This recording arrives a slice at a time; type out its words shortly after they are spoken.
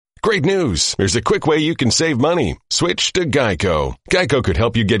Great news. There's a quick way you can save money. Switch to Geico. Geico could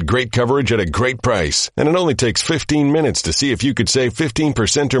help you get great coverage at a great price. And it only takes 15 minutes to see if you could save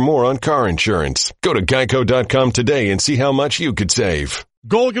 15% or more on car insurance. Go to geico.com today and see how much you could save.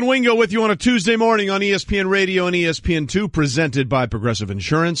 Golic and Wingo with you on a Tuesday morning on ESPN Radio and ESPN2, presented by Progressive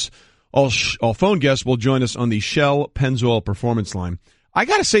Insurance. All phone guests will join us on the Shell Pennzoil Performance Line. I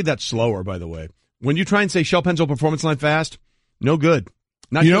got to say that slower, by the way. When you try and say Shell Pennzoil Performance Line fast, no good.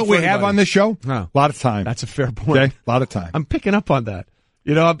 Not you know what we have on this show? Huh. A lot of time. That's a fair point. Okay? A lot of time. I'm picking up on that.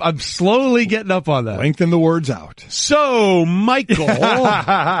 You know, I'm slowly getting up on that. Lengthen the words out. So, Michael,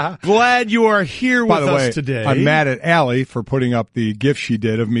 glad you are here with us today. I'm mad at Allie for putting up the gif she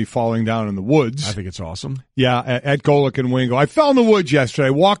did of me falling down in the woods. I think it's awesome. Yeah, at Golic and Wingo. I fell in the woods yesterday,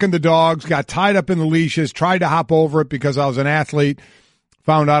 walking the dogs, got tied up in the leashes, tried to hop over it because I was an athlete,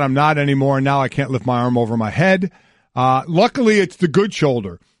 found out I'm not anymore, and now I can't lift my arm over my head. Luckily, it's the good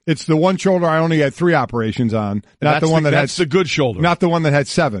shoulder. It's the one shoulder I only had 3 operations on, not the one that that's the good shoulder, not the one that had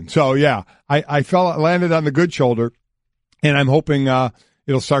 7. So yeah, I landed on the good shoulder, and I'm hoping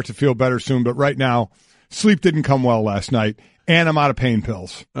it'll start to feel better soon. But right now, sleep didn't come well last night, and I'm out of pain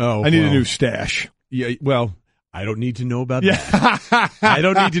pills. I need a new stash. Yeah, well, I don't need to know about that. I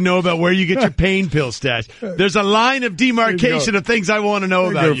don't need to know about where you get your pain pill stash. There's a line of demarcation of things I want to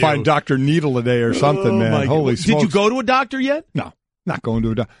know about. You're find Dr. Needle a day or something, man. Holy smokes! Did you go to a doctor yet? No. Not going to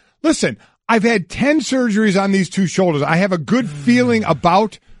a doctor. Listen, I've had 10 surgeries on these 2 shoulders. I have a good feeling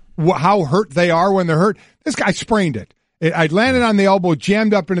about how hurt they are when they're hurt. This guy sprained it. I landed on the elbow,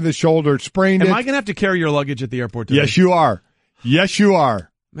 jammed up into the shoulder, sprained it. Am I going to have to carry your luggage at the airport today? Yes, you are. Yes, you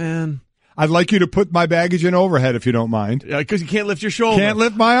are. Man. I'd like you to put my baggage in overhead if you don't mind. Because you can't lift your shoulder. Can't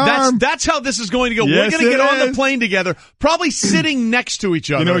lift my arm. That's how this is going to go. Yes, we're going to get on the plane together, probably sitting next to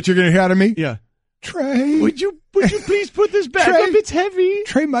each other. You know what you're going to hear out of me? Yeah. Trey. Would you please put this bag Trey, up? It's heavy.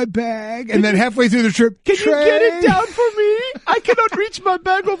 Trey, my bag. And then halfway through the trip, can Trey, you get it down for me? I cannot reach my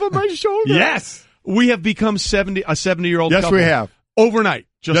bag over my shoulder. Yes. We have become a 70-year-old couple. Yes, we have. Overnight.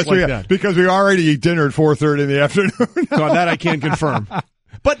 Just yes, like we have. that. Because we already eat dinner at 4:30 in the afternoon. No, that I can confirm.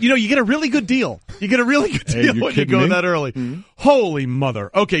 But, you get a really good deal. You get a really good deal when you go that early. Mm-hmm. Holy mother.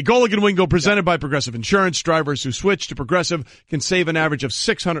 Okay, Golic and Wingo presented by Progressive Insurance. Drivers who switch to Progressive can save an average of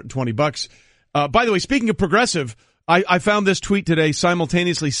 $620. By the way, speaking of Progressive, I found this tweet today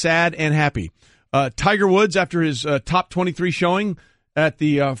simultaneously sad and happy. Tiger Woods, after his top 23 showing at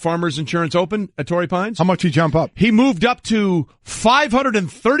the Farmers Insurance Open at Torrey Pines. How much he jump up? He moved up to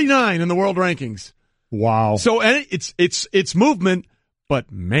 539 in the world rankings. Wow. So and it's movement. But,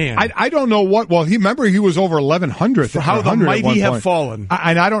 man. I don't know what. Well, he was over 1,100. For how the mighty have fallen.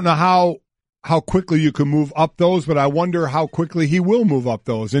 And I don't know how quickly you can move up those, but I wonder how quickly he will move up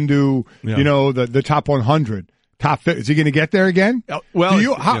those into, the top 100. Top 50. Is he going to get there again? Well,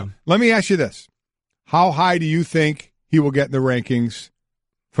 let me ask you this. How high do you think he will get in the rankings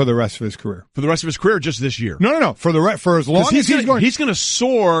for the rest of his career? For the rest of his career, or just this year? No. For as long as he's going. He's going to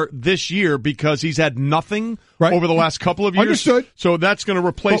soar this year because he's had nothing over the last couple of years. Understood. So that's going to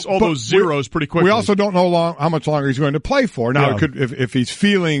replace all those zeros pretty quickly. We also don't know how much longer he's going to play for. Now, if he's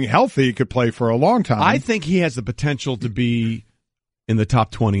feeling healthy, he could play for a long time. I think he has the potential to be in the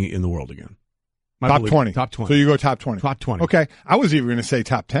top 20 in the world again. Top 20. Top 20. So you go top 20. Top 20. Okay. I was even going to say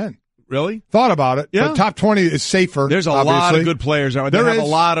top 10. Really? Thought about it. Yeah. But top 20 is safer. There's a lot of good players. They have a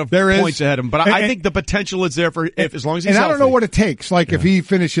lot of points ahead of him. But I think the potential is there for as long as he's healthy. And I don't know what it takes. Like if he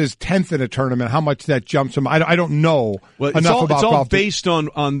finishes 10th in a tournament, how much that jumps him. I don't know enough about golf. It's all based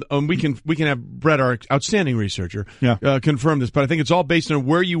on we can have Brett, our outstanding researcher, confirm this. But I think it's all based on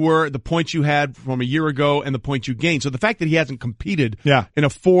where you were, the points you had from a year ago, and the points you gained. So the fact that he hasn't competed in a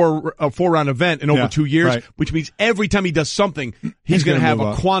four round event in over 2 years, which means every time he does something, he's going to have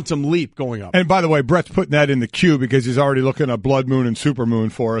a quantum leap going up. And by the way, Brett's putting that in the queue because he's already looking at Blood Moon and Super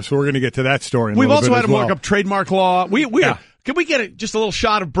Moon for us. So we're going to get to that story in a little bit. We've also had him mark up trademark law. Can we get just a little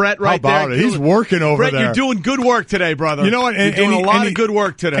shot of Brett right there? How about it? He's working over Brett, there. You're doing good work today, brother. You know what? You're doing a lot of good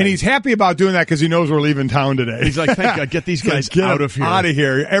work today. And he's happy about doing that because he knows we're leaving town today. He's like, thank God, get these guys out of here. Out of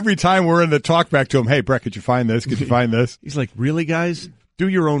here. Every time we're in the talk back to him, hey, Brett, could you find this? Could you find this? He's like, really, guys? Do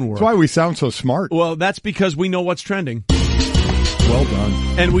your own work. That's why we sound so smart. Well, that's because we know what's trending. Well done.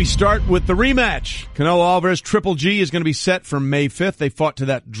 And we start with the rematch. Canelo Alvarez Triple G is going to be set for May 5th. They fought to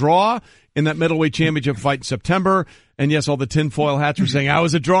that draw in that middleweight championship fight in September. And yes, all the tinfoil hats were saying, I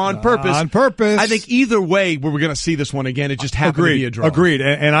was a draw on purpose. On purpose. I think either way, we're going to see this one again. It just happened to be a draw. Agreed.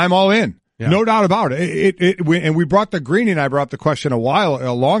 And I'm all in. Yeah. No doubt about it. And we brought Greenie and I brought the question a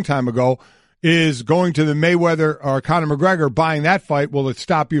long time ago, is going to the Mayweather or Conor McGregor buying that fight, will it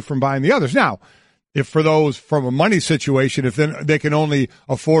stop you from buying the others? Now, If for those from a money situation, if then they can only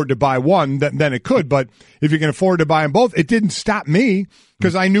afford to buy one, then it could. But if you can afford to buy them both, it didn't stop me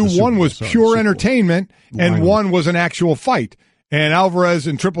because I knew one was pure entertainment and one was an actual fight. And Alvarez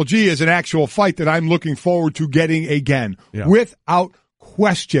and Triple G is an actual fight that I'm looking forward to getting again, without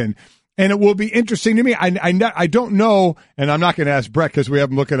question. And it will be interesting to me. I don't know, and I'm not going to ask Brett because we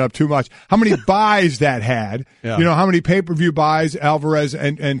haven't looked it up too much, how many buys that had. Yeah. You know, how many pay-per-view buys Alvarez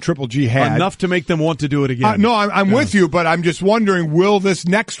and Triple G had. Enough to make them want to do it again. No, I'm with you, but I'm just wondering, will this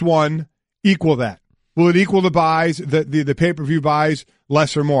next one equal that? Will it equal the buys, the pay-per-view buys,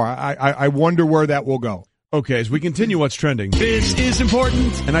 less or more? I wonder where that will go. Okay, as we continue what's trending, this is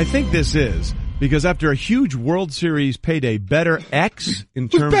important, and I think this is. Because after a huge World Series payday, Better X in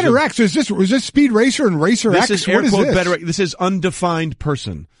terms of Better X, was this Speed Racer and Racer X? This is air quote Better X. This is undefined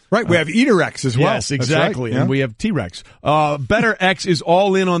person. Right, we have Eater X as well. Yes, exactly, right, yeah. And we have T-Rex. Better X is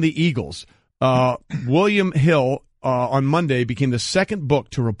all in on the Eagles. William Hill on Monday became the second book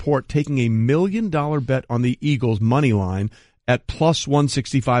to report taking $1 million bet on the Eagles money line at plus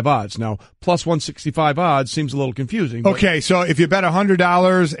 165 odds. Now, plus 165 odds seems a little confusing. Okay, so if you bet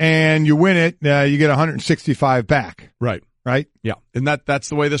 $100 and you win it, you get 165 back. Right. Right? Yeah. And that's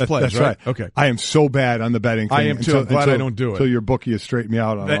the way this plays, that's right? Okay. I am so bad on the betting thing. I am too. I'm glad I don't do it. So your bookie has straightened me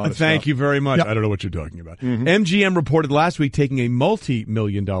out on a lot of Thank stuff. you very much. Yep. I don't know what you're talking about. Mm-hmm. MGM reported last week taking a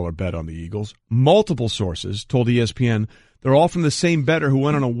multi-million-dollar bet on the Eagles. Multiple sources told ESPN they're all from the same bettor who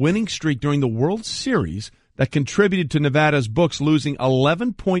went on a winning streak during the World Series that contributed to Nevada's books losing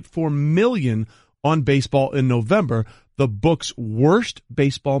 $11.4 million on baseball in November, the book's worst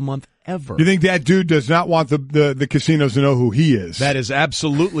baseball month ever. You think that dude does not want the casinos to know who he is? That is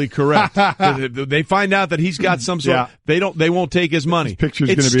absolutely correct. They find out that he's got some sort. They won't take his money. His picture's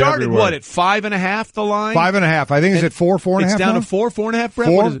going to be started everywhere. What, at 5.5? The line 5.5. I think it's at 4.5. It's down now? to 4.5. Brett?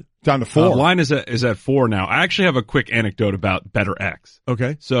 4. What is it? Down to 4. The line is at 4 now. I actually have a quick anecdote about Better X.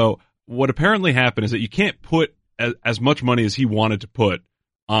 Okay. So what apparently happened is that you can't put as much money as he wanted to put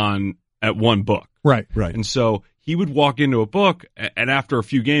on at one book. Right. And so he would walk into a book, and after a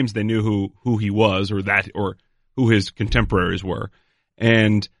few games, they knew who he was or who his contemporaries were,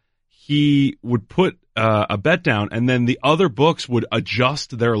 and he would put a bet down, and then the other books would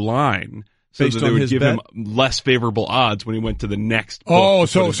adjust their line so based that they on would his give bet? him less favorable odds when he went to the next book. Oh,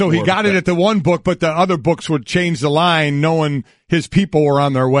 so he got it at the one book, but the other books would change the line knowing his people were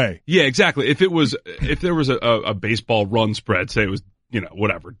on their way. Yeah, exactly. If there was a baseball run spread, say it was,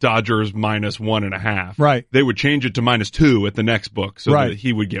 whatever, Dodgers minus 1.5. Right. They would change it to -2 at the next book so right. that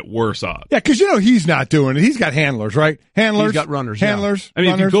he would get worse odds. Yeah, because he's not doing it. He's got handlers, right? Handlers. He's got runners. Handlers. I mean,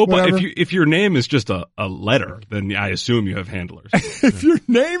 runners, if you go by, whatever. if your name is just a letter, then I assume you have handlers. If your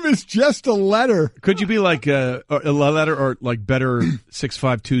name is just a letter. Could you be like a letter or like Better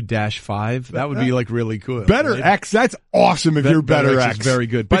 652-5? That would be like really cool. Better X. That's awesome if you're Better X. Is very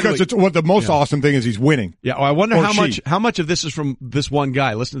good. Because it's what the most awesome thing is he's winning. Yeah. I wonder how much of this is from this one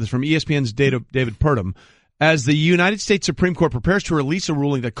guy. Listen to this from ESPN's David Purdom. As the United States Supreme Court prepares to release a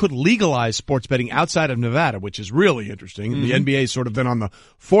ruling that could legalize sports betting outside of Nevada, which is really interesting. Mm-hmm. The NBA has sort of been on the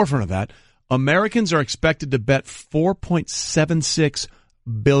forefront of that. Americans are expected to bet $4.76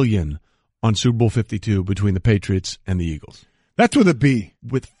 billion on Super Bowl 52 between the Patriots and the Eagles. That's with a B.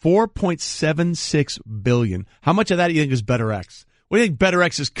 With $4.76 billion. How much of that do you think is Better X? What do you think Better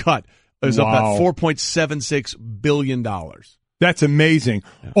X's cut is up at $4.76 billion? That's amazing.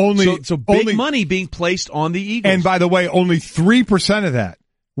 Yeah. So big money being placed on the Eagles. And by the way, only 3% of that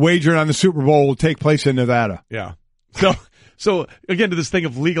wagered on the Super Bowl will take place in Nevada. Yeah. So again, to this thing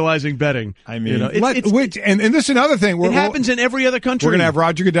of legalizing betting. I mean, and this is another thing. It happens in every other country. We're going to have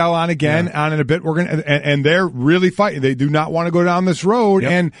Roger Goodell on again on in a bit. We're going to, and they're really fighting. They do not want to go down this road.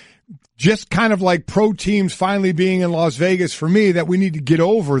 Yep. And just kind of like pro teams finally being in Las Vegas for me, that we need to get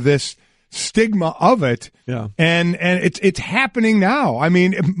over this stigma of it. Yeah. And it's happening now. I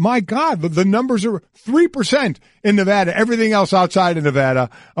mean, my God, the numbers are 3% in Nevada. Everything else outside of Nevada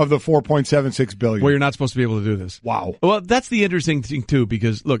of the 4.76 billion. Well, you're not supposed to be able to do this. Wow. Well, that's the interesting thing too,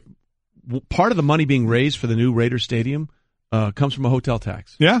 because look, part of the money being raised for the new Raiders Stadium comes from a hotel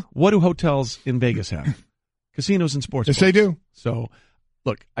tax. Yeah. What do hotels in Vegas have? Casinos and sports. Yes, they do. So,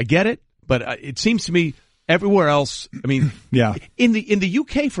 look, I get it, but it seems to me everywhere else, I mean, yeah. In the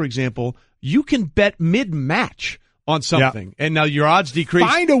UK, for example, you can bet mid-match on something, and now your odds decrease.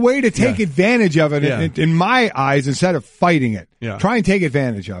 Find a way to take advantage of it, in my eyes, instead of fighting it. Yeah. Try and take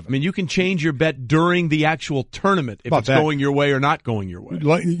advantage of it. I mean, you can change your bet during the actual tournament if it's going your way or not going your way.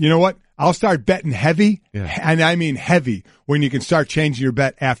 You know what? I'll start betting heavy, and I mean heavy, when you can start changing your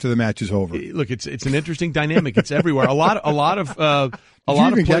bet after the match is over. Look, it's an interesting dynamic. It's everywhere. A lot of Did you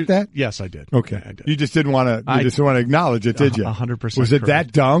even get that? Yes, I did. Okay, I did. You just didn't want to. You just didn't want to acknowledge it, did you? 100%. Was it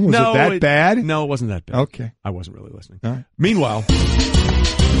that dumb? Was it that bad? No, it wasn't that bad. Okay, I wasn't really listening. All right. Meanwhile,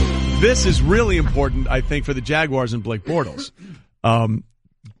 this is really important, I think, for the Jaguars and Blake Bortles.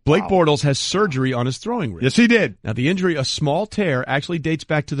 Blake Bortles has surgery on his throwing wrist. Yes, he did. Now, the injury, a small tear, actually dates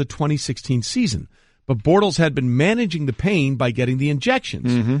back to the 2016 season. But Bortles had been managing the pain by getting the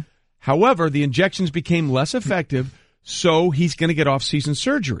injections. Mm-hmm. However, the injections became less effective, so he's going to get off-season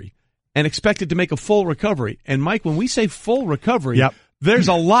surgery and expected to make a full recovery. And, Mike, when we say full recovery, there's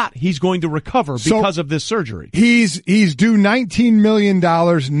a lot he's going to recover because of this surgery. He's due $19 million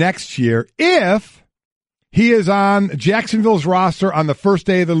next year if he is on Jacksonville's roster on the first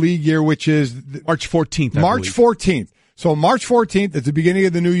day of the league year, which is March 14th. March 14th. So March 14th is the beginning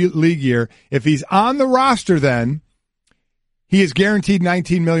of the new league year. If he's on the roster then, he is guaranteed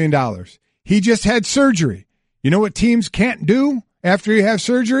 $19 million. He just had surgery. You know what teams can't do after you have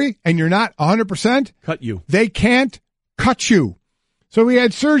surgery and you're not 100%? Cut you. They can't cut you. So he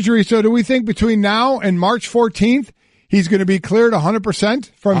had surgery. So do we think between now and March 14th, he's going to be cleared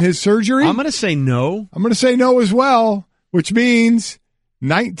 100% from his surgery? I'm going to say no. I'm going to say no as well, which means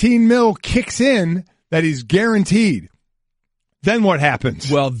 19 mil kicks in that he's guaranteed. Then what happens?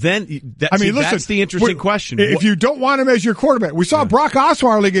 Well, then, that's the interesting question. If you don't want him as your quarterback, we saw Brock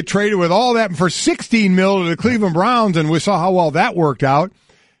Osweiler get traded with all that for 16 mil to the Cleveland Browns, and we saw how well that worked out.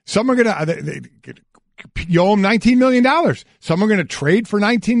 Some are going to, you owe him $19 million. Some are going to trade for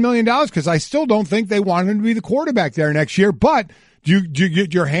 $19 million because I still don't think they want him to be the quarterback there next year, but do you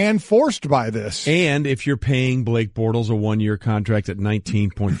get your hand forced by this? And if you're paying Blake Bortles a one-year contract at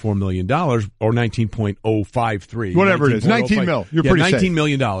 $19.4 million or $19.053. Whatever it is, $19 mil. You're pretty safe. $19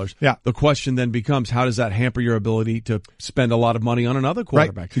 million. Yeah. The question then becomes, how does that hamper your ability to spend a lot of money on another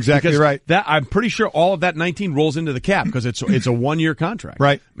quarterback? Right. Exactly right. I'm pretty sure all of that 19 rolls into the cap because it's a one-year contract.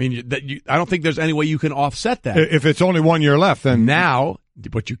 Right. I mean, I don't think there's any way you can offset that. If it's only 1 year left, then now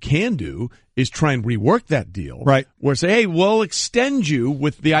what you can do is try and rework that deal. Right. Where say, hey, we'll extend you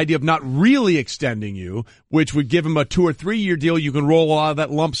with the idea of not really extending you, which would give him a 2 or 3 year deal. You can roll a lot of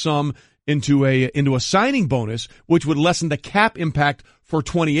that lump sum into a signing bonus, which would lessen the cap impact for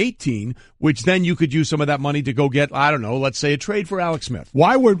 2018, which then you could use some of that money to go get, I don't know, let's say a trade for Alex Smith.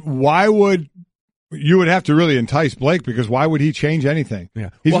 Why would you would have to really entice Blake because why would he change anything? Yeah.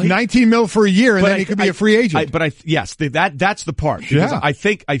 He's 19 mil for a year and then he could be a free agent. That's the part. Because I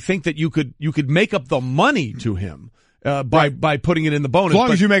think that you could make up the money to him by putting it in the bonus. As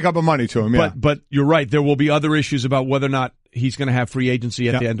long as you make up the money to him, yeah. But you're right. There will be other issues about whether or not he's going to have free agency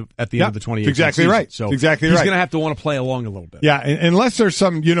at the end of the 2018 exactly season. Right. So exactly he's right. going to have to want to play along a little bit. Yeah, unless there's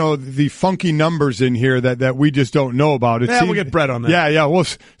some, the funky numbers in here that we just don't know about. We'll get Brett on that. Yeah. Well,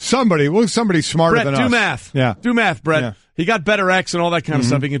 somebody smarter Brett, than us. do math. Yeah. Do math, Brett. Yeah. He got better X and all that kind of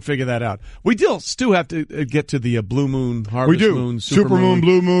stuff. He can figure that out. We still have to get to the blue moon, harvest moon, super moon,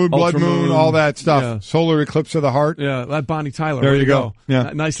 blue moon, blood moon, all that stuff. Yeah. Solar eclipse of the heart. Yeah, that Bonnie Tyler. There you go.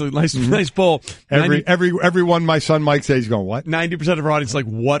 Yeah, nice pull. Everyone my son Mike says, he's going, what? 90% of our audience like,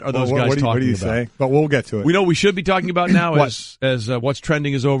 what are those guys talking about? What do you say? But we'll get to it. We know we should be talking about now as what's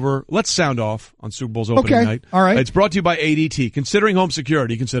trending is over. Let's sound off on Super Bowl's opening night. All right. It's brought to you by ADT. Considering home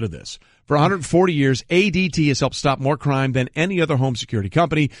security, consider this. For 140 years, ADT has helped stop more crime than any other home security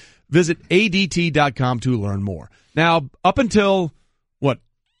company. Visit ADT.com to learn more. Now, up until,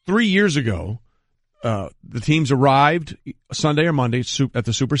 3 years ago, the teams arrived Sunday or Monday at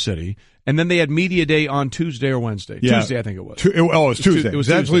the Super City, and then they had media day on Tuesday or Wednesday. Yeah. Tuesday, I think it was. It was Tuesday. It was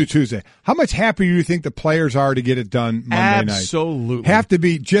absolutely Tuesday. How much happier do you think the players are to get it done Monday night? Absolutely. Have to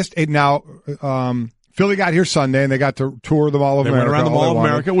be just now. Philly got here Sunday, and they got to tour the Mall of America. They went around the Mall of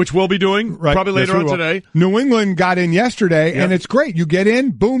America, which we'll be doing probably later on today. New England got in yesterday, and it's great. You get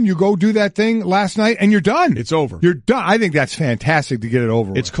in, boom, you go do that thing last night, and you're done. It's over. You're done. I think that's fantastic to get it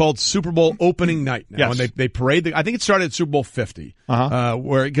over with. It's called Super Bowl opening night now. Yes. And they parade. I think it started at Super Bowl 50,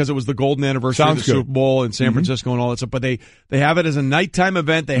 because it was the golden anniversary of the good. Super Bowl in San Francisco and all that stuff. But they have it as a nighttime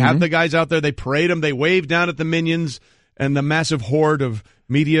event. They have the guys out there. They parade them. They wave down at the Minions and the massive horde of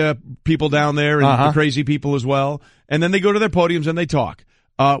media people down there and the crazy people as well. And then they go to their podiums and they talk.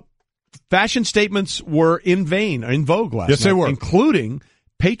 Fashion statements were in vogue last night. Yes, they were. Including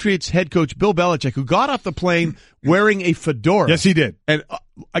Patriots head coach Bill Belichick, who got off the plane wearing a fedora. Yes, he did. And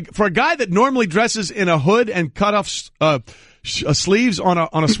for a guy that normally dresses in a hood and cut off sleeves on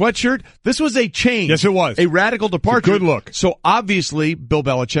a sweatshirt, this was a change. Yes, it was. A radical departure. Good look. So obviously Bill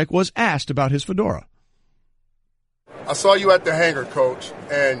Belichick was asked about his fedora. I saw you at the hangar, Coach,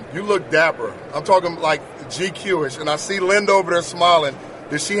 and you look dapper. I'm talking like GQ-ish, and I see Linda over there smiling.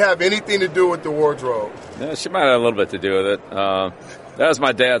 Does she have anything to do with the wardrobe? Yeah, she might have a little bit to do with it. That was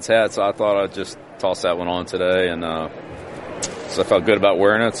my dad's hat, so I thought I'd just toss that one on today, and so I felt good about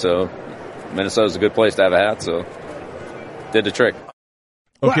wearing it. So Minnesota's a good place to have a hat, so did the trick.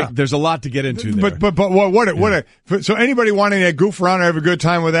 Okay, there's a lot to get into there. But so anybody wanting to goof around or have a good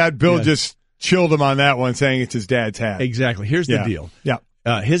time with that, Bill just chilled him on that one, saying it's his dad's hat. Exactly. Here's the deal. Yeah.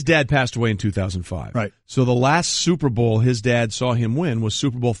 His dad passed away in 2005. Right. So the last Super Bowl his dad saw him win was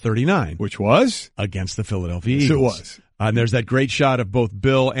Super Bowl 39. Which was? Against the Philadelphia Eagles. So it was. And there's that great shot of both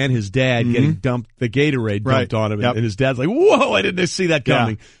Bill and his dad getting dumped, the Gatorade dumped on him. Yep. And his dad's like, whoa, I didn't see that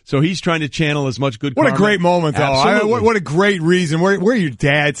coming. Yeah. So he's trying to channel as much good karma. What a great moment, though. What a great reason. Where your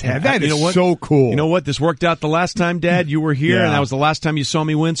dad's hat. That is so cool. You know what? This worked out the last time, Dad. You were here, and that was the last time you saw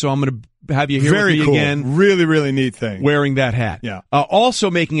me win, so I'm going to have you here Very with me cool. again. Really, really neat thing. Wearing that hat. Yeah.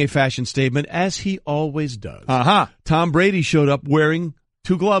 Also making a fashion statement, as he always does. Tom Brady showed up wearing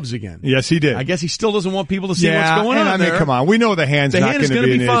 2 gloves again. Yes, he did. I guess he still doesn't want people to see what's going on there. I mean, come on. We know the hand's not going to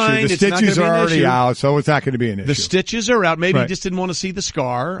be an issue. The stitches are already out, so it's not going to be an issue. The stitches are out. Maybe he just didn't want to see the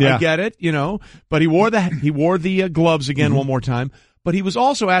scar. I get it, But he wore the gloves again one more time. But he was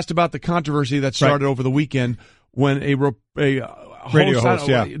also asked about the controversy that started over the weekend when a radio host,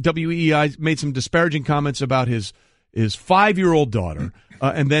 WEI, made some disparaging comments about his 5-year-old daughter.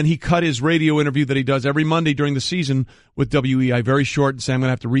 And then he cut his radio interview that he does every Monday during the season with WEI very short and say, I'm going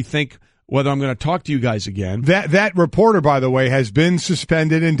to have to rethink whether I'm going to talk to you guys again. That reporter, by the way, has been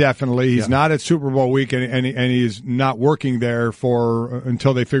suspended indefinitely. He's not at Super Bowl week, and he is not working there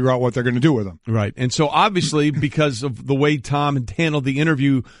until they figure out what they're going to do with him. Right. And so obviously, because of the way Tom had handled the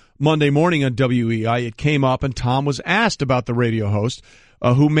interview Monday morning on WEI, it came up, and Tom was asked about the radio host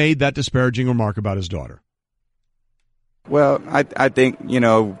who made that disparaging remark about his daughter. Well, I think,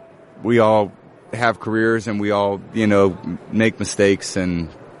 we all have careers and we all, make mistakes. And,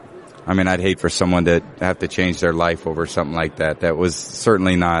 I mean, I'd hate for someone to have to change their life over something like that. That was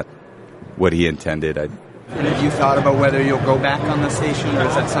certainly not what he intended. And have you thought about whether you'll go back on the station, or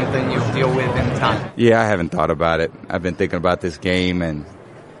is that something you'll deal with in time? Yeah, I haven't thought about it. I've been thinking about this game, and,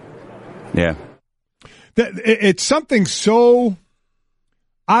 yeah. It's something so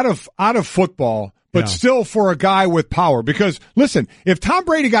out of football, but still for a guy with power. Because, listen, if Tom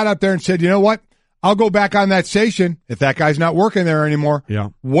Brady got up there and said, you know what, I'll go back on that station if that guy's not working there anymore,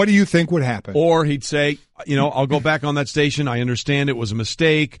 what do you think would happen? Or he'd say, I'll go back on that station. I understand it was a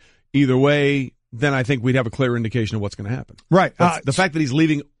mistake. Either way, then I think we'd have a clear indication of what's going to happen. Right. The fact that he's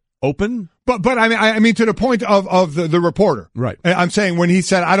leaving open. But I mean to the point of the reporter. Right. I'm saying when he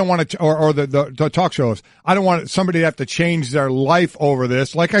said, I don't want to, or the talk shows, I don't want somebody to have to change their life over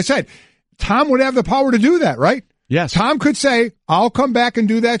this. Like I said, Tom would have the power to do that, right? Yes. Tom could say, I'll come back and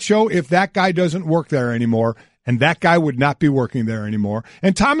do that show if that guy doesn't work there anymore, and that guy would not be working there anymore.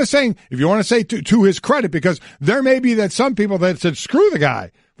 And Tom is saying, if you want to say to his credit, because there may be that some people that said, screw the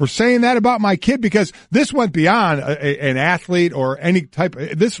guy for saying that about my kid, because this went beyond an athlete or any type.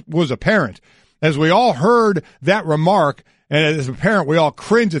 This was a parent. As we all heard that remark, and as a parent, we all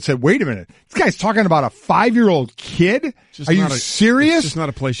cringed and said, wait a minute, this guy's talking about a 5-year-old kid? Are you serious? It's just not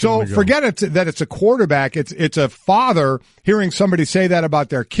a place you want to go. So forget it that it's a quarterback. It's a father hearing somebody say that about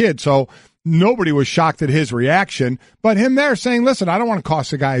their kid. So nobody was shocked at his reaction. But him there saying, listen, I don't want to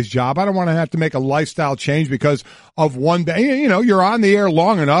cost the guy his job. I don't want to have to make a lifestyle change because of one day. You're on the air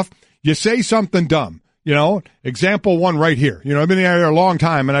long enough. You say something dumb. Example one right here. I've been in the air a long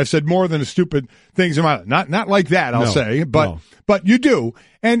time, and I've said more than stupid things in my life. Not like that, I'll say, but you do.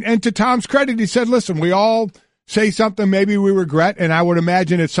 And to Tom's credit, he said, listen, we all say something maybe we regret, and I would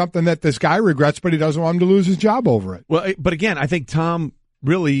imagine it's something that this guy regrets, but he doesn't want him to lose his job over it. Well, but again, I think Tom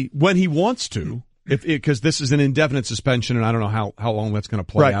really, when he wants to, because this is an indefinite suspension, and I don't know how long that's going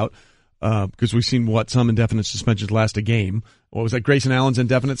to play out. Because we've seen some indefinite suspensions last a game. What was that? Grayson Allen's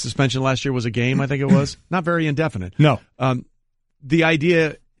indefinite suspension last year was a game, I think it was. Not very indefinite. No. The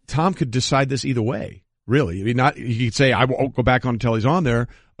idea, Tom could decide this either way, really. I mean, he could say, I won't go back on until he's on there,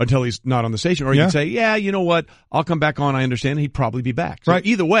 until he's not on the station. Or he could say, you know what, I'll come back on, I understand, and he'd probably be back. So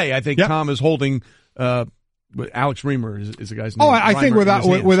either way, I think Tom is holding Alex Reamer is the guy's name. Oh, I think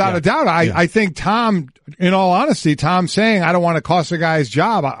without a doubt. I think Tom, in all honesty, Tom saying, I don't want to cost the guy's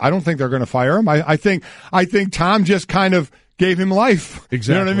job. I don't think they're going to fire him. I think Tom just kind of gave him life.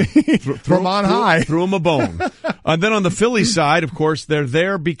 Exactly. You know what I mean? From on high. Threw him a bone. And then on the Phillies side, of course, they're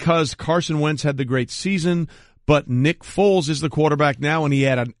there because Carson Wentz had the great season, but Nick Foles is the quarterback now, and he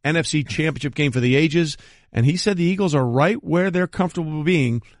had an NFC championship game for the ages, and he said the Eagles are right where they're comfortable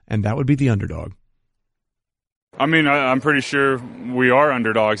being, and that would be the underdog. I mean, I'm pretty sure we are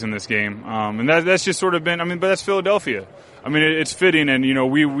underdogs in this game, and that's just sort of been. I mean, but that's Philadelphia. I mean, it's fitting, and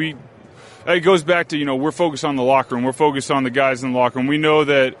we. It goes back to we're focused on the locker room. We're focused on the guys in the locker room. We know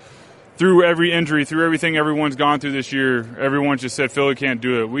that through every injury, through everything everyone's gone through this year, everyone's just said Philly can't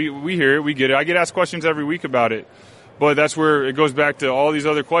do it. We hear it, we get it. I get asked questions every week about it, but that's where it goes back to all these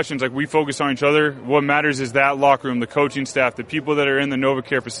other questions. Like, we focus on each other. What matters is that locker room, the coaching staff, the people that are in the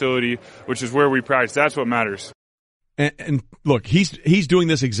NovaCare facility, which is where we practice. That's what matters. And look, he's doing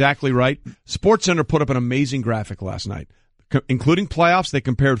this exactly right. SportsCenter put up an amazing graphic last night, including playoffs. They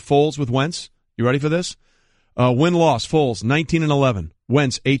compared Foles with Wentz. You ready for this? Win-loss, Foles 19-11,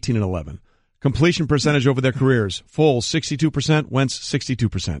 Wentz 18-11. Completion percentage over their careers: Foles 62%, Wentz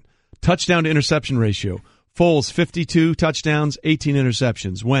 62%. Touchdown to interception ratio: Foles 52 touchdowns, 18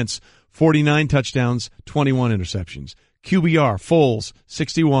 interceptions. Wentz 49 touchdowns, 21 interceptions. QBR: Foles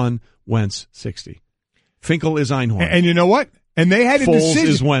 61, Wentz 60. Finkel is Einhorn. And you know what? And they had a Foles decision.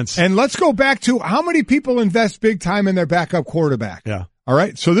 Is Wentz. And let's go back to how many people invest big time in their backup quarterback. Yeah. All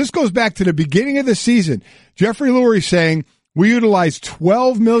right. So this goes back to the beginning of the season. Jeffrey Lurie saying we utilized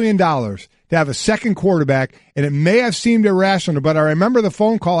 $12 million to have a second quarterback, and it may have seemed irrational, but I remember the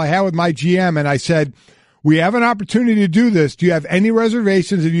phone call I had with my GM, and I said, we have an opportunity to do this. Do you have any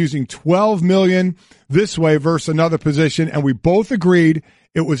reservations of using $12 million this way versus another position? And we both agreed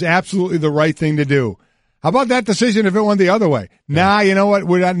it was absolutely the right thing to do. How about that decision if it went the other way? Nah, you know what?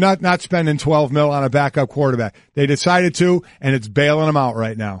 We're not spending $12 million on a backup quarterback. They decided to, and it's bailing them out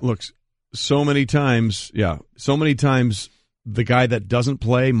right now. Look, so many times the guy that doesn't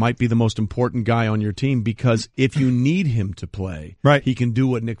play might be the most important guy on your team, because if you need him to play, right, he can do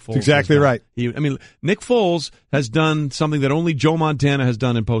what Nick Foles exactly has done. right. Nick Foles has done something that only Joe Montana has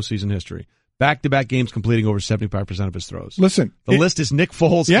done in postseason history. Back-to-back games completing over 75% of his throws. Listen. The list is Nick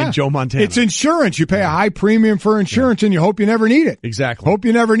Foles and Joe Montana. It's insurance. You pay a high premium for insurance, and you hope you never need it. Exactly. Hope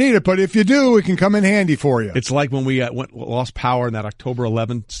you never need it, but if you do, it can come in handy for you. It's like when we lost power in that October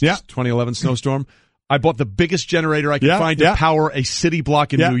 11th, 2011 snowstorm. I bought the biggest generator I could find to power a city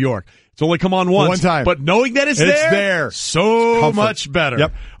block in New York. It's only come on once. One time. But knowing that it's there, so Comfort. much better.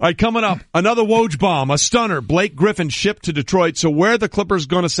 Yep. All right, coming up, another Woj bomb, a stunner. Blake Griffin shipped to Detroit. So where are the Clippers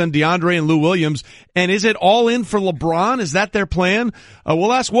going to send DeAndre and Lou Williams? And is it all in for LeBron? Is that their plan?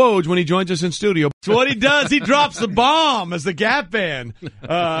 We'll ask Woj when he joins us in studio. So what he does, he drops the bomb as the Gap Band.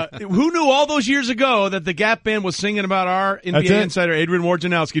 Who knew all those years ago that the Gap Band was singing about our NBA insider, Adrian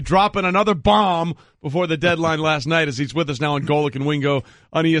Wojnarowski, dropping another bomb before the deadline last night, as he's with us now on Golic and Wingo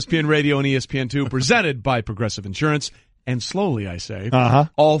on ESPN Radio and ESPN2, presented by Progressive Insurance. And slowly, I say,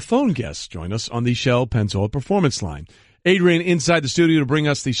 all phone guests join us on the Shell Pennzoil Performance Line. Adrian inside the studio to bring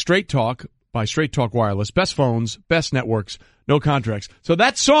us the Straight Talk by Straight Talk Wireless. Best phones, best networks, no contracts. So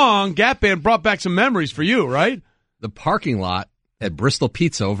that song, Gap Band, brought back some memories for you, right? The parking lot at Bristol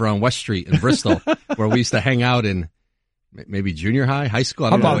Pizza over on West Street in Bristol, where we used to hang out in maybe junior high, high school.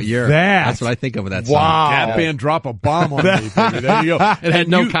 I don't know what year. That's what I think of with that song. Wow. Gap Band, drop a bomb on me, baby. There you go. It had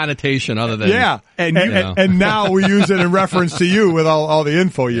no connotation other than and now we use it in reference to you with all the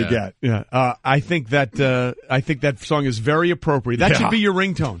info you get. Yeah, I think that song is very appropriate. That should be your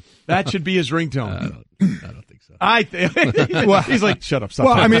ringtone. That should be his ringtone. I don't think so. Well, he's like, shut up. Stop.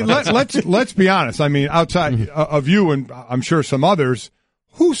 Well, I mean, let's be honest. I mean, outside of you and I'm sure some others,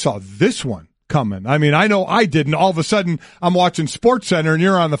 who saw this one coming? I mean, I know I didn't. All of a sudden, I'm watching SportsCenter and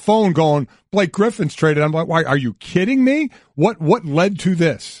you're on the phone going, Blake Griffin's traded. I'm like, why? Are you kidding me? What led to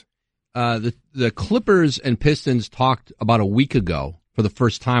this? The Clippers and Pistons talked about a week ago for the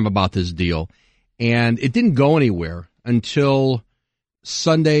first time about this deal, and it didn't go anywhere until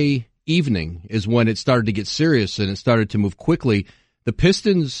Sunday evening is when it started to get serious and it started to move quickly. The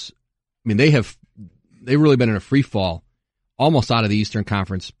Pistons, I mean, they've really been in a free fall, almost out of the Eastern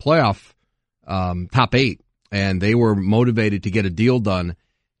Conference playoff top 8, and they were motivated to get a deal done.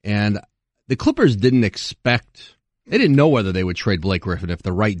 And the Clippers didn't know whether they would trade Blake Griffin if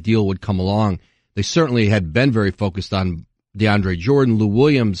the right deal would come along. They certainly had been very focused on DeAndre Jordan, Lou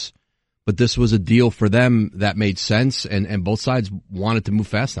Williams, but this was a deal for them that made sense, and both sides wanted to move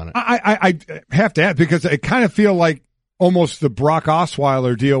fast on it. I have to add, because I kind of feel like almost the Brock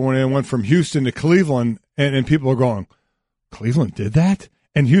Osweiler deal when it went from Houston to Cleveland, and people are going, Cleveland did that?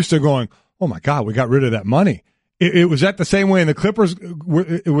 And Houston going, oh my God, we got rid of that money. It was that the same way in the Clippers?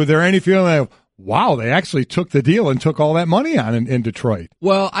 Were there any feeling of, wow, they actually took the deal and took all that money on in Detroit?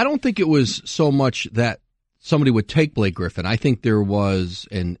 Well, I don't think it was so much that somebody would take Blake Griffin. I think there was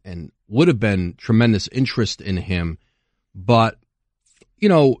and would have been tremendous interest in him. But,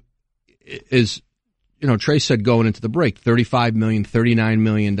 as Trey said going into the break, $35 million, $39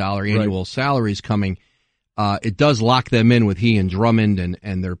 million annual salaries coming. It does lock them in with he and Drummond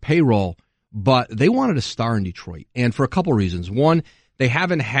and their payroll, but they wanted a star in Detroit. And for a couple reasons. One, they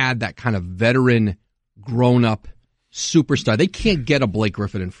haven't had that kind of veteran, grown-up superstar. They can't get a Blake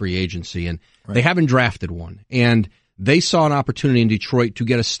Griffin in free agency, and they haven't drafted one. And they saw an opportunity in Detroit to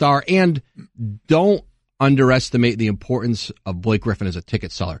get a star, and don't underestimate the importance of Blake Griffin as a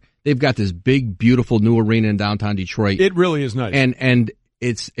ticket seller. They've got this big, beautiful new arena in downtown Detroit. It really is nice. And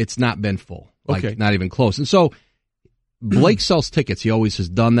it's not been full. Like, okay. Not even close. And so Blake sells tickets. He always has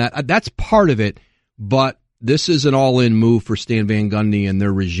done that. That's part of it, but this is an all-in move for Stan Van Gundy and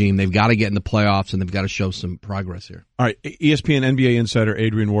their regime. They've got to get in the playoffs, and they've got to show some progress here. All right, ESPN NBA insider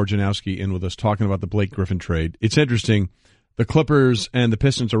Adrian Wojnarowski in with us talking about the Blake Griffin trade. It's interesting. The Clippers and the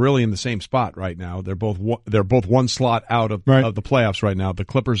Pistons are really in the same spot right now. They're both one slot out of the playoffs right now. The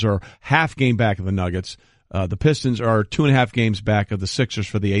Clippers are half game back of the Nuggets. The Pistons are 2.5 games back of the Sixers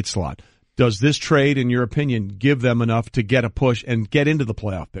for the 8th slot. Does this trade, in your opinion, give them enough to get a push and get into the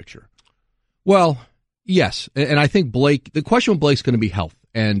playoff picture? Well, yes. And I think the question with Blake's going to be health.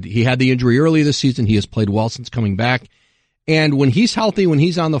 And he had the injury early this season. He has played well since coming back. And when he's healthy, when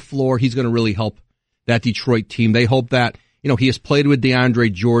he's on the floor, he's going to really help that Detroit team. They hope that, he has played with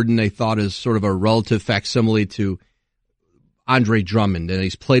DeAndre Jordan, they thought is sort of a relative facsimile to Andre Drummond, and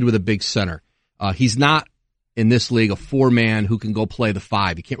he's played with a big center. He's not, in this league, a 4-man who can go play the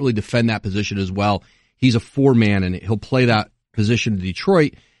 5. He can't really defend that position as well. He's a 4-man, and he'll play that position in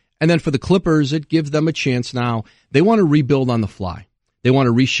Detroit. And then for the Clippers, it gives them a chance now. They want to rebuild on the fly. They want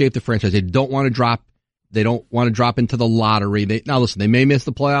to reshape the franchise. They don't want to drop. They don't want to drop into the lottery. Now listen, they may miss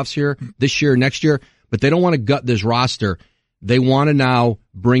the playoffs here this year, next year, but they don't want to gut this roster. They want to now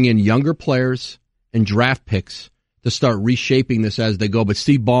bring in younger players and draft picks to start reshaping this as they go. But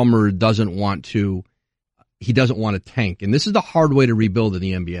Steve Ballmer doesn't want to tank. And this is the hard way to rebuild in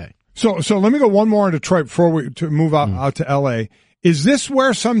the NBA. So let me go one more in Detroit before we move out to LA. Is this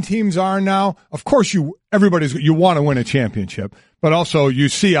where some teams are now? Of course, you want to win a championship, but also you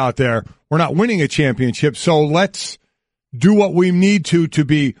see out there, we're not winning a championship. So let's do what we need to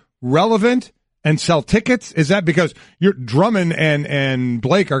be relevant and sell tickets. Is that because your Drummond and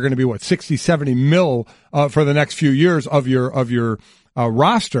Blake are going to be 60, 70 mil for the next few years of your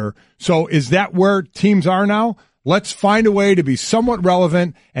roster? So is that where teams are now? Let's find a way to be somewhat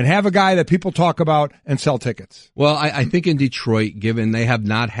relevant and have a guy that people talk about and sell tickets. Well, I think in Detroit, given they have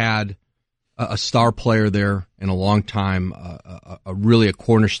not had a star player there in a long time, really a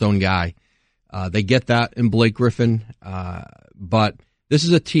cornerstone guy, they get that in Blake Griffin. But this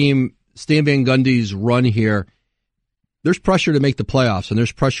is a team, Stan Van Gundy's run here, there's pressure to make the playoffs, and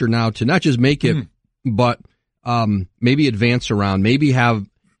there's pressure now to not just make it, but maybe advance around, maybe have,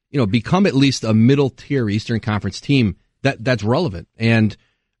 become at least a middle-tier Eastern Conference team that's relevant. And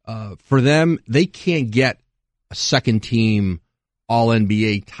for them, they can't get a second-team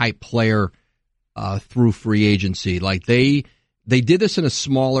All-NBA type player through free agency. Like they did this in a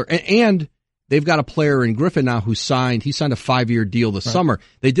smaller, and they've got a player in Griffin now he signed a 5-year deal this summer.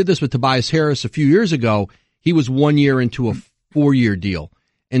 They did this with Tobias Harris a few years ago. He was 1 year into a 4-year deal.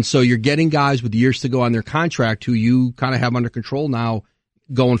 And so you're getting guys with years to go on their contract who you kind of have under control now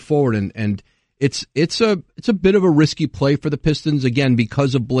going forward. And it's a bit of a risky play for the Pistons, again,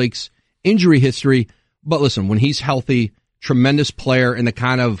 because of Blake's injury history. But listen, when he's healthy, tremendous player and the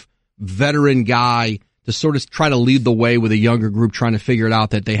kind of veteran guy to sort of try to lead the way with a younger group trying to figure it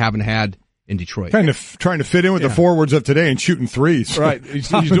out that they haven't had in Detroit. Kind of trying to fit in with the forwards of today and shooting threes. Right. He's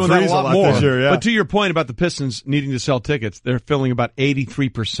doing that a lot more. This year, yeah. But to your point about the Pistons needing to sell tickets, they're filling about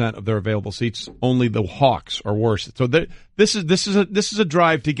 83% of their available seats. Only the Hawks are worse. So this is a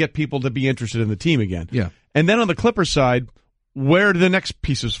drive to get people to be interested in the team again. Yeah. And then on the Clippers side, where do the next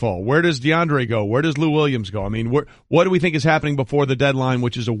pieces fall? Where does DeAndre go? Where does Lou Williams go? I mean, what do we think is happening before the deadline,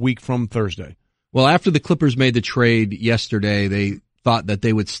 which is a week from Thursday? Well, after the Clippers made the trade yesterday, they thought that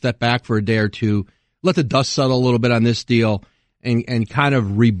they would step back for a day or two, let the dust settle a little bit on this deal, and kind of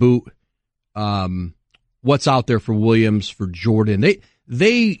reboot what's out there for Williams, for Jordan.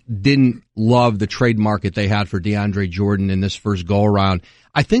 They didn't love the trade market they had for DeAndre Jordan in this first go-around.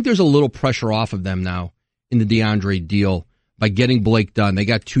 I think there's a little pressure off of them now in the DeAndre deal by getting Blake done. They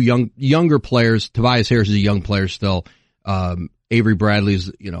got two younger players. Tobias Harris is a young player still. Avery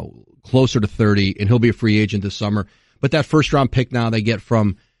Bradley's, closer to 30, and he'll be a free agent this summer. But that first-round pick now they get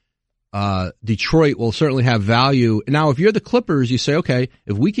from Detroit will certainly have value. Now, if you're the Clippers, you say, okay,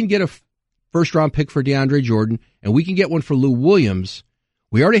 if we can get a first-round pick for DeAndre Jordan and we can get one for Lou Williams,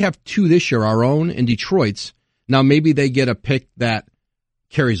 we already have 2 this year, our own and Detroit's. Now, maybe they get a pick that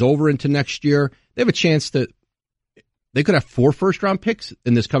carries over into next year. They have a chance they could have 4 first-round picks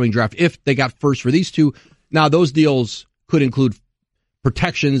in this coming draft if they got first for these 2. Now, those deals could include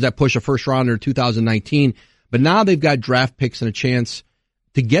protections that push a first rounder in 2019, but now they've got draft picks and a chance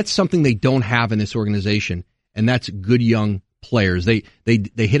to get something they don't have in this organization, and that's good young players. They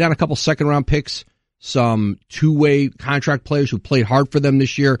hit on a couple second-round picks, some two-way contract players who played hard for them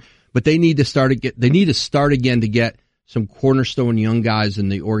this year, but they need to start again to get some cornerstone young guys in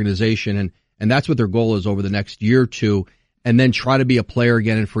the organization, and that's what their goal is over the next year or two, and then try to be a player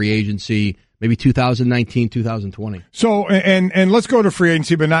again in free agency, maybe 2019, 2020. So, and let's go to free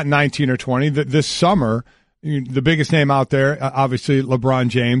agency, but not 19 or 20. This summer, the biggest name out there, obviously LeBron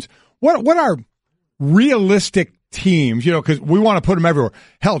James. What are realistic teams? Because we want to put them everywhere.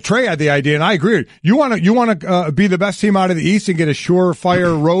 Hell, Trey had the idea, and I agree. You want to be the best team out of the East and get a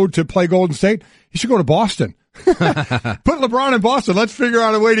surefire road to play Golden State? You should go to Boston. Put LeBron in Boston. Let's figure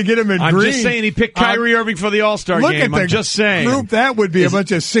out a way to get him in green. I'm just saying he picked Kyrie Irving for the All-Star game. I'm just saying. Group, that would be a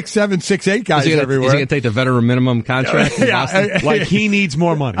bunch of 6'7", 6'8" guys everywhere. Is he going to take the veteran minimum contract in Boston? Like he needs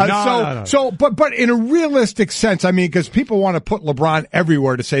more money. No. But in a realistic sense, I mean, because people want to put LeBron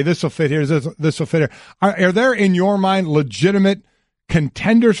everywhere to say this will fit here, this will fit here. Are there, in your mind, legitimate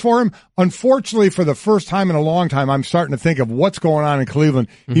contenders for him? Unfortunately, for the first time in a long time, I'm starting to think of what's going on in Cleveland.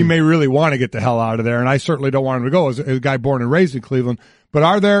 Mm-hmm. He may really want to get the hell out of there, and I certainly don't want him to go as a guy born and raised in Cleveland. But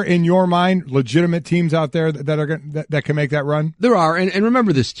are there, in your mind, legitimate teams out there that can make that run? There are, and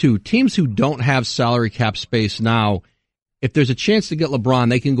remember this too. Teams who don't have salary cap space now, if there's a chance to get LeBron,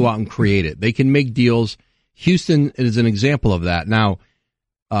 they can go out and create it. They can make deals. Houston is an example of that. Now,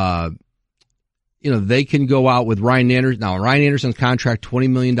 they can go out with Ryan Anderson. Now, Ryan Anderson's contract, $20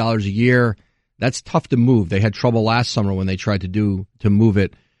 million a year. That's tough to move. They had trouble last summer when they tried to move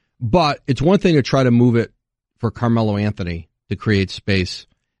it. But it's one thing to try to move it for Carmelo Anthony to create space.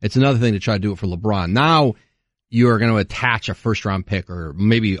 It's another thing to try to do it for LeBron. Now you are going to attach a first-round pick or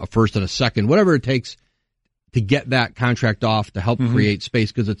maybe a first and a second, whatever it takes to get that contract off to help create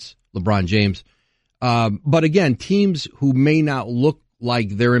space because it's LeBron James. But again, teams who may not look like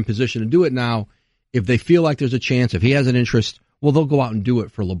they're in position to do it now, if they feel like there's a chance, if he has an interest, well, they'll go out and do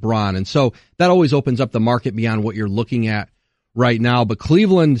it for LeBron. And so that always opens up the market beyond what you're looking at right now. But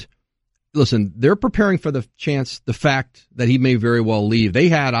Cleveland, listen, they're preparing for the fact that he may very well leave. They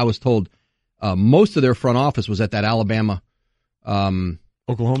had, I was told, most of their front office was at that Alabama,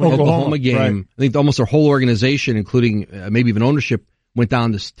 Oklahoma game. Right. I think almost their whole organization, including maybe even ownership, went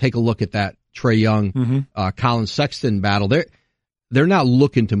down to take a look at that Trae Young, Colin Sexton battle. They're not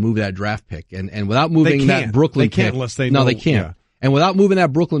looking to move that draft pick, and without moving that Brooklyn pick, unless they know, they can't. Yeah. And without moving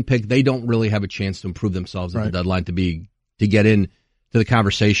that Brooklyn pick, they don't really have a chance to improve themselves at the deadline to get in to the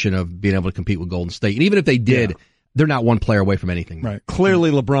conversation of being able to compete with Golden State. And even if they did, they're not one player away from anything. Right.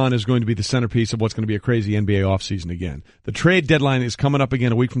 Clearly, LeBron is going to be the centerpiece of what's going to be a crazy NBA offseason again. The trade deadline is coming up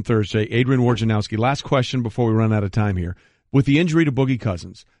again a week from Thursday. Adrian Wojnarowski, last question before we run out of time here. With the injury to Boogie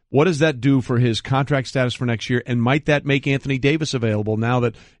Cousins, what does that do for his contract status for next year? And might that make Anthony Davis available now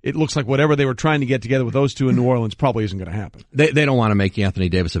that it looks like whatever they were trying to get together with those two in New Orleans probably isn't going to happen? They don't want to make Anthony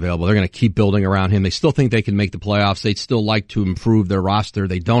Davis available. They're going to keep building around him. They still think they can make the playoffs. They'd still like to improve their roster.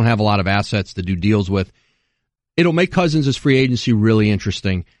 They don't have a lot of assets to do deals with. It'll make Cousins' free agency really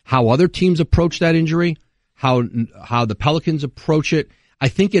interesting. How other teams approach that injury, how the Pelicans approach it. I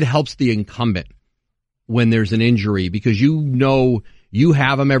think it helps the incumbent when there's an injury because you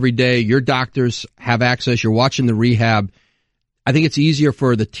have them every day. Your doctors have access. You're watching the rehab. I think it's easier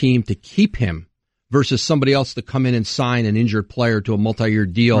for the team to keep him versus somebody else to come in and sign an injured player to a multi-year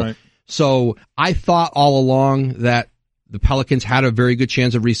deal. Right. So I thought all along that the Pelicans had a very good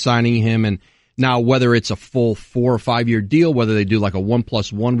chance of re-signing him. And now whether it's a full 4 or 5 year deal, whether they do like a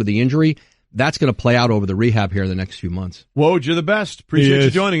 1+1 with the injury, that's going to play out over the rehab here in the next few months. Woj, you're the best. Appreciate you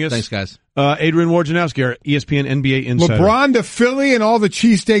joining us. Thanks, guys. Adrian Wojnarowski, our ESPN NBA insider. LeBron to Philly and all the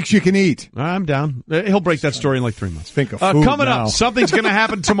cheesesteaks you can eat. I'm down. He'll break that story in like 3 months. Think of food coming now. up, something's going to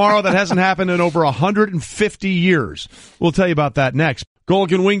happen tomorrow that hasn't happened in over 150 years. We'll tell you about that next.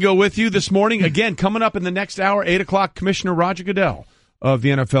 Golic and Wingo with you this morning. Again, coming up in the next hour, 8 o'clock, Commissioner Roger Goodell of the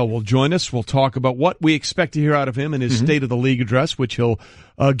NFL will join us. We'll talk about what we expect to hear out of him in his State of the League address, which he'll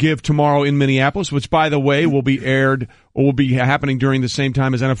give tomorrow in Minneapolis, which, by the way, will be aired or will be happening during the same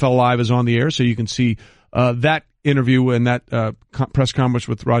time as NFL Live is on the air. So you can see that interview and that press conference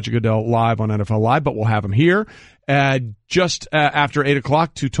with Roger Goodell live on NFL Live, but we'll have him here just after 8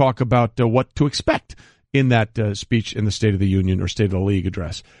 o'clock to talk about what to expect in that speech in the State of the Union or State of the League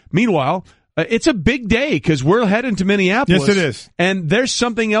address. Meanwhile, it's a big day because we're heading to Minneapolis. Yes, it is. And there's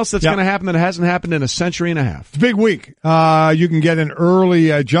something else that's going to happen that hasn't happened in a century and a half. It's a big week. You can get an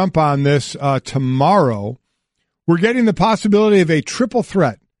early jump on this tomorrow. We're getting the possibility of a triple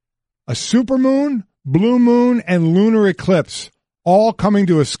threat, a supermoon, blue moon, and lunar eclipse all coming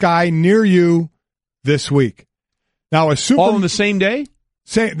to a sky near you this week. Now, all on the same day?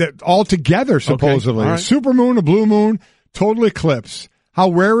 All together, supposedly. Okay. Right. A supermoon, a blue moon, total eclipse.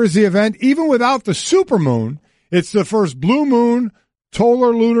 How rare is the event? Even without the supermoon, it's the first blue moon,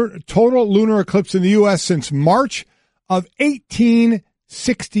 total lunar eclipse in the U.S. since March of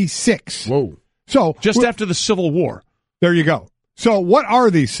 1866. Whoa. So just after the Civil War. There you go. So what are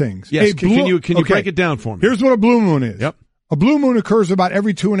these things? Yes, can you break it down for me? Here's what a blue moon is. Yep. A blue moon occurs about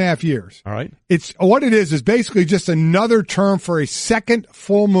every 2.5 years. All right. It's what it is basically just another term for a second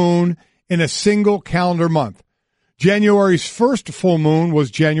full moon in a single calendar month. January's first full moon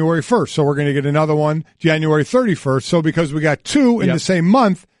was January 1st, so we're going to get another one January 31st. So because we got two in the same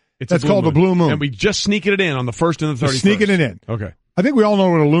month, that's called a blue moon. And we just sneaking it in on the 1st and the 31st. Sneaking it in. Okay. I think we all know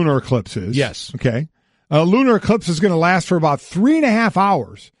what a lunar eclipse is. Yes. Okay. A lunar eclipse is going to last for about 3.5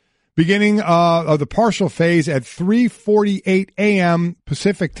 hours, beginning of the partial phase at 3:48 a.m.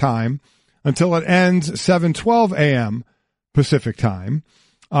 Pacific time until it ends 7:12 a.m. Pacific time.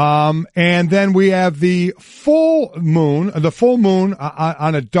 And then we have the full moon. The full moon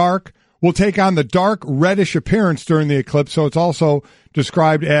on a dark will take on the dark reddish appearance during the eclipse, so it's also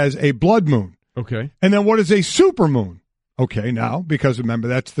described as a blood moon. Okay. And then what is a supermoon? Okay, now, because remember,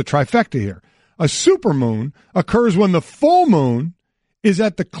 that's the trifecta here. A supermoon occurs when the full moon is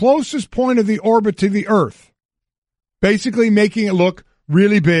at the closest point of the orbit to the Earth, basically making it look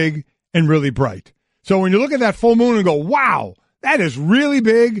really big and really bright. So when you look at that full moon and go, wow, that is really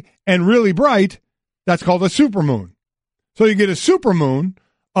big and really bright, that's called a supermoon. So you get a supermoon,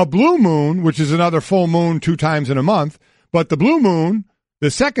 a blue moon, which is another full moon 2 times in a month, but the blue moon,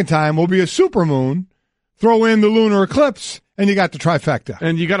 the second time, will be a supermoon. Throw in the lunar eclipse, and you got the trifecta.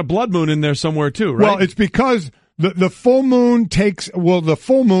 And you got a blood moon in there somewhere too, right? Well, it's because the full moon takes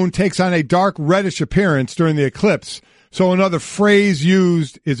on a dark reddish appearance during the eclipse. So another phrase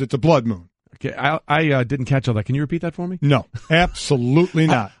used is it's a blood moon. Okay, I didn't catch all that. Can you repeat that for me? No, absolutely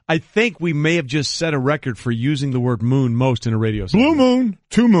not. I think we may have just set a record for using the word moon most in a radio segment. Blue moon,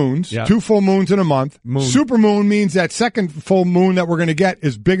 2 moons, 2 full moons in a month. Moon. Super moon means that second full moon that we're going to get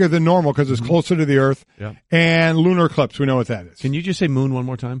is bigger than normal because it's closer to the Earth. Yeah. And lunar eclipse, we know what that is. Can you just say moon one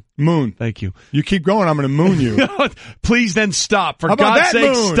more time? Moon. Thank you. You keep going, I'm going to moon you. Please then stop. For How about God's that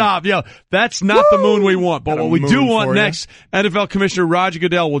sake, moon? stop. Yeah, that's not the moon we want. But Got a what we do moon want for you. next, NFL Commissioner Roger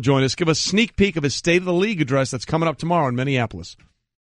Goodell will join us, give a sneak peek of his State of the League address that's coming up tomorrow in Minneapolis.